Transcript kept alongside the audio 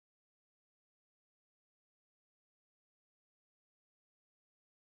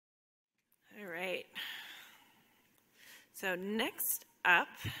So next up,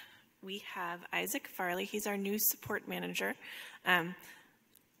 we have Issac Farley. He's our new support manager.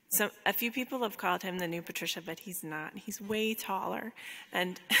 So a few people have called him the new Patricia, but he's not. He's way taller,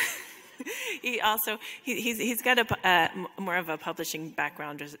 and he's got more of a publishing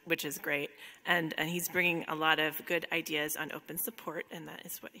background, which is great, and he's bringing a lot of good ideas on open support, and that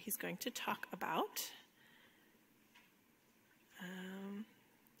is what he's going to talk about.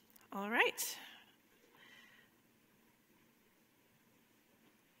 All right.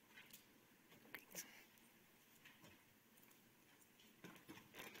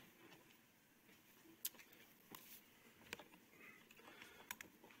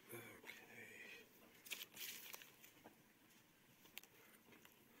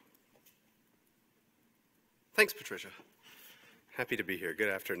 Thanks, Patricia. Happy to be here. Good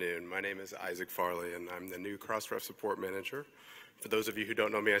afternoon. My name is Issac Farley, and I'm the new Crossref support manager. For those of you who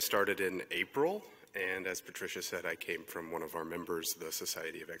don't know me, I started in April, and as Patricia said, I came from one of our members, the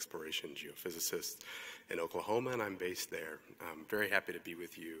Society of Exploration Geophysicists in Oklahoma, and I'm based there. I'm very happy to be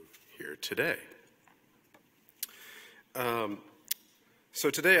with you here today.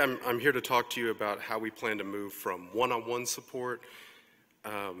 So today I'm here to talk to you about how we plan to move from one-on-one support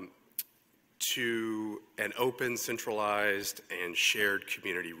to an open, centralized, and shared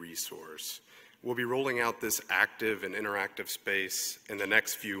community resource. We'll be rolling out this active and interactive space in the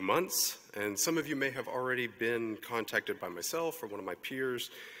next few months, and some of you may have already been contacted by myself or one of my peers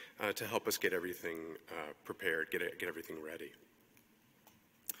to help us get everything prepared, get everything ready.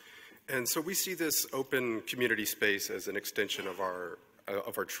 And so we see this open community space as an extension of our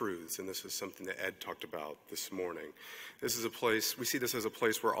truths, and this is something that Ed talked about this morning. This is a place, we see this as a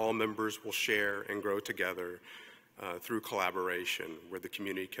place where all members will share and grow together through collaboration, where the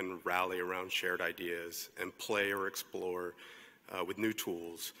community can rally around shared ideas and play or explore with new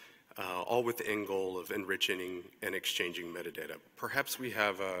tools, all with the end goal of enriching and exchanging metadata. Perhaps we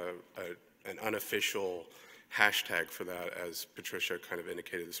have an unofficial hashtag for that, as Patricia kind of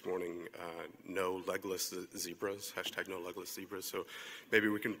indicated this morning, no legless zebras, hashtag no legless zebras, so maybe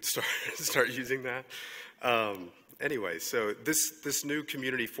we can start using that. Anyway, so this new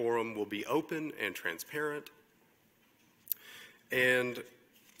community forum will be open and transparent. And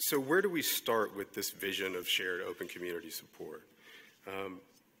so where do we start with this vision of shared open community support?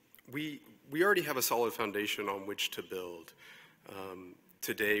 We already have a solid foundation on which to build.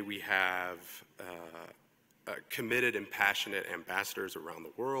 Today we have committed and passionate ambassadors around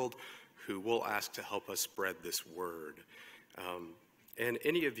the world who will ask to help us spread this word. And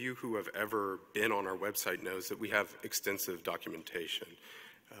any of you who have ever been on our website knows that we have extensive documentation.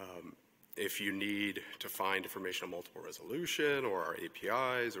 If you need to find information on multiple resolution or our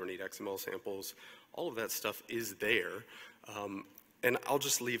APIs or need XML samples, all of that stuff is there. And I'll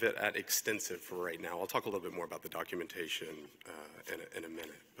just leave it at extensive for right now. I'll talk a little bit more about the documentation in a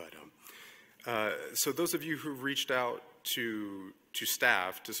minute. But so those of you who've reached out to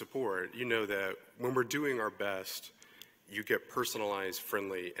staff to support, you know that when we're doing our best, you get personalized,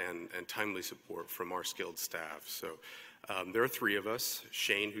 friendly, and timely support from our skilled staff. So there are three of us.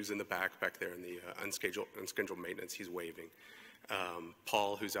 Shane, who's in the back there in the unscheduled maintenance, he's waving.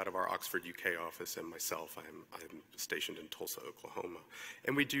 Paul, who's out of our Oxford, UK office, and myself, I'm stationed in Tulsa, Oklahoma.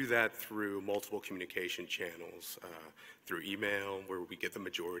 And we do that through multiple communication channels, through email, where we get the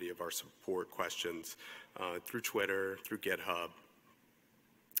majority of our support questions, through Twitter, through GitHub.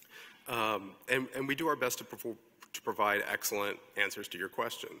 And we do our best to provide excellent answers to your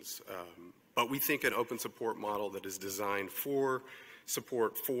questions. But we think an open support model that is designed for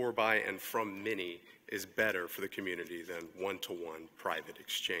support for, by, and from many is better for the community than one-to-one private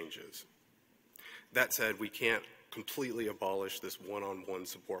exchanges. That said, we can't completely abolish this one-on-one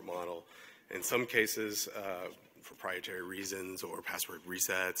support model. In some cases, for proprietary reasons or password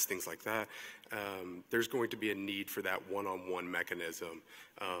resets, things like that, there's going to be a need for that one-on-one mechanism.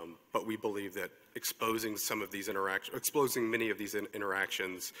 But we believe that exposing many of these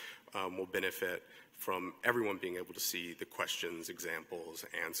interactions will benefit from everyone being able to see the questions, examples,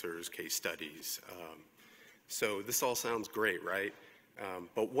 answers, case studies. So this all sounds great, right?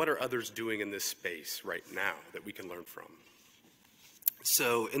 But what are others doing in this space right now that we can learn from?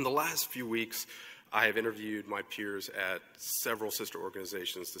 So in the last few weeks, I have interviewed my peers at several sister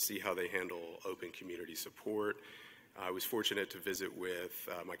organizations to see how they handle open community support. I was fortunate to visit with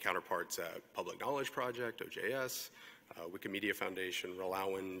my counterparts at Public Knowledge Project, OJS, Wikimedia Foundation,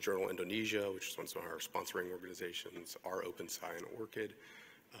 Relawan Journal Indonesia, which is one of our sponsoring organizations, our OpenSci and ORCID.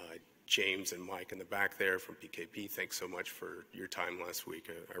 James and Mike in the back there from PKP, thanks so much for your time last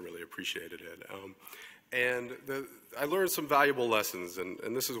week. I really appreciated it. And I learned some valuable lessons,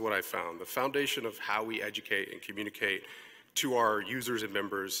 and this is what I found. The foundation of how we educate and communicate to our users and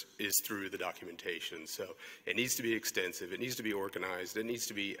members is through the documentation. So it needs to be extensive, it needs to be organized, it needs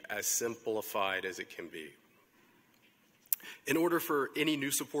to be as simplified as it can be. In order for any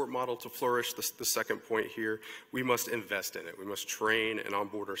new support model to flourish, the second point here, we must invest in it. We must train and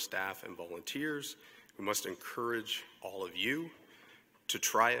onboard our staff and volunteers. We must encourage all of you to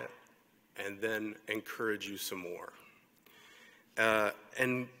try it, and then encourage you some more.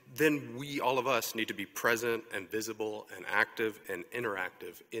 And then we, all of us, need to be present and visible and active and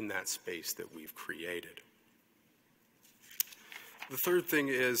interactive in that space that we've created. The third thing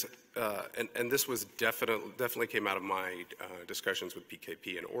is, and this was definitely came out of my discussions with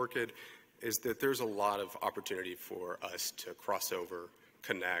PKP and ORCID, is that there's a lot of opportunity for us to cross over,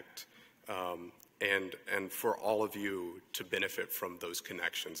 connect, and for all of you to benefit from those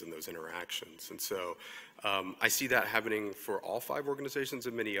connections and those interactions. And so I see that happening for all 5 organizations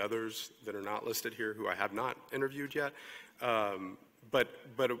and many others that are not listed here who I have not interviewed yet. But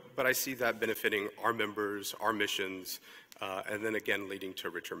I see that benefiting our members, our missions, and then again leading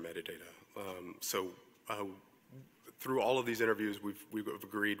to richer metadata. Through all of these interviews, we've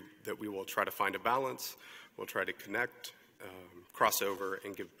agreed that we will try to find a balance, we'll try to connect, cross over,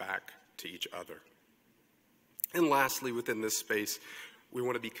 and give back to each other. And lastly, within this space, we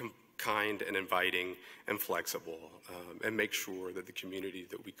want to be kind and inviting and flexible, and make sure that the community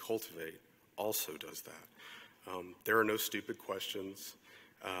that we cultivate also does that. There are no stupid questions,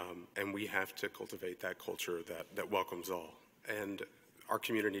 and we have to cultivate that culture that welcomes all. And our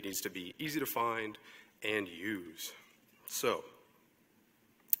community needs to be easy to find and use. So,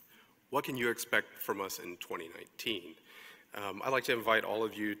 what can you expect from us in 2019? I'd like to invite all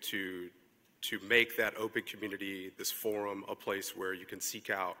of you to make that open community, this forum, a place where you can seek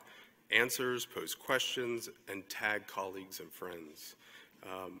out answers, pose questions, and tag colleagues and friends.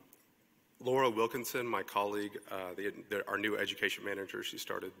 Laura Wilkinson, my colleague, our new education manager, she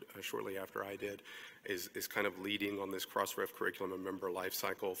started shortly after I did, is kind of leading on this Crossref curriculum and member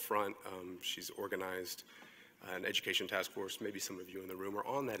lifecycle front. She's organized an education task force. Maybe some of you in the room are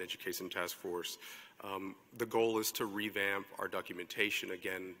on that education task force. The goal is to revamp our documentation,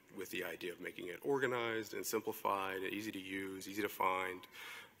 again, with the idea of making it organized and simplified, easy to use, easy to find.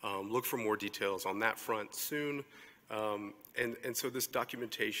 Look for more details on that front soon. And so this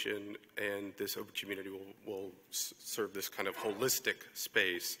documentation and this open community will serve this kind of holistic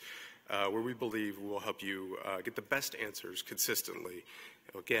space where we believe will help you get the best answers consistently,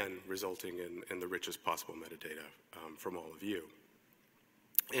 again, resulting in the richest possible metadata from all of you.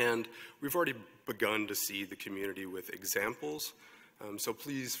 And we've already begun to see the community with examples. So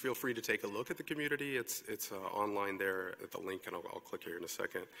please feel free to take a look at the community. It's online there at the link, and I'll click here in a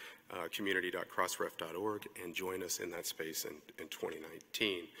second, community.crossref.org, and join us in that space in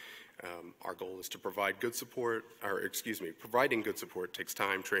 2019. Our goal is to provide good support, providing good support takes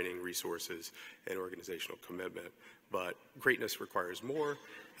time, training, resources, and organizational commitment. But greatness requires more,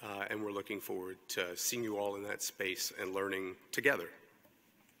 and we're looking forward to seeing you all in that space and learning together.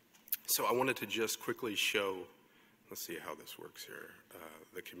 So I wanted to just quickly show, let's see how this works here,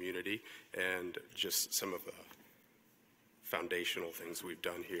 the community and just some of the foundational things we've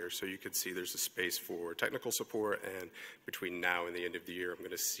done here. So you can see there's a space for technical support, and between now and the end of the year, I'm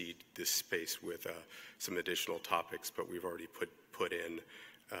going to seed this space with some additional topics, but we've already put in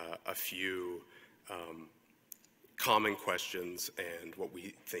a few common questions and what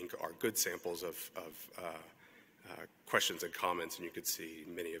we think are good samples of questions and comments, and you can see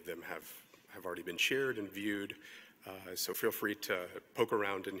many of them have already been shared and viewed. So feel free to poke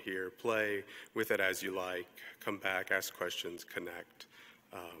around in here, play with it as you like, come back, ask questions, connect.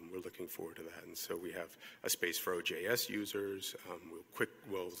 We're looking forward to that. And so we have a space for OJS users.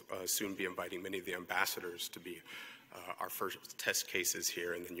 We'll soon be inviting many of the ambassadors to be our first test cases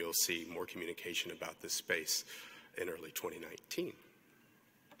here, and then you'll see more communication about this space in early 2019. Let me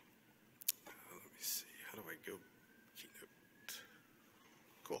see, how do I go? Keynote.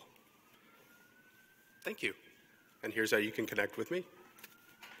 Cool. Thank you. And here's how you can connect with me.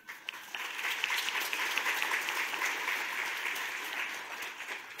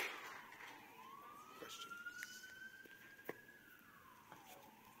 Questions?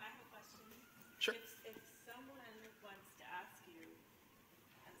 I have a question. Sure. If someone wants to ask you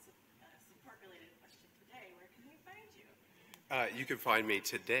a support-related question today, where can they find you? You can find me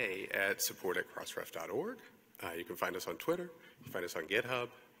today at support@crossref.org. You can find us on Twitter. You can find us on GitHub.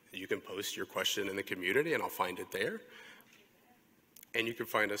 You can post your question in the community, and I'll find it there. And you can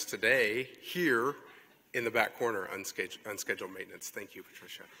find us today here in the back corner, unscheduled maintenance. Thank you,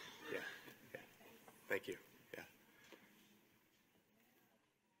 Patricia. Yeah. Thank you.